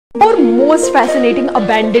most fascinating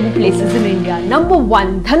abandoned places in India. Number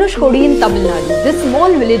 1. Dhanushkodi in Tamil Nadu. This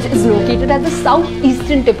small village is located at the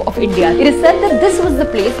southeastern tip of India. It is said that this was the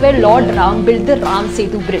place where Lord Ram built the Ram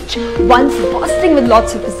Setu bridge. Once bursting with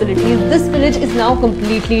lots of facilities, this village is now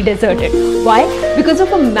completely deserted. Why? Because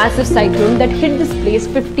of a massive cyclone that hit this place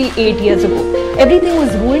 58 years ago. Everything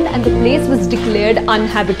was ruined and the place was declared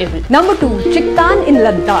uninhabitable. Number 2. Chiktan in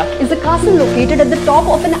Ladakh is a castle located at the top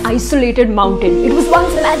of an isolated mountain. It was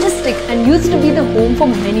once majestic and used to be the home for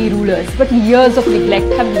many rulers, but years of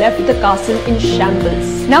neglect have left the castle in shambles.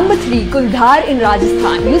 Number 3. Kuldhar in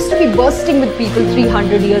Rajasthan used to be bursting with people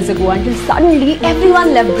 300 years ago until suddenly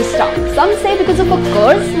everyone left this town. Some say because of a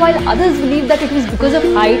curse, while others believe that it was because of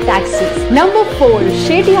high taxes. Number 4.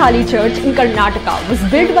 Shetihali Church in Karnataka was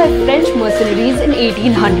built by French mercenaries in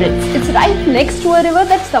 1800s. It's right next to a river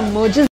that submerges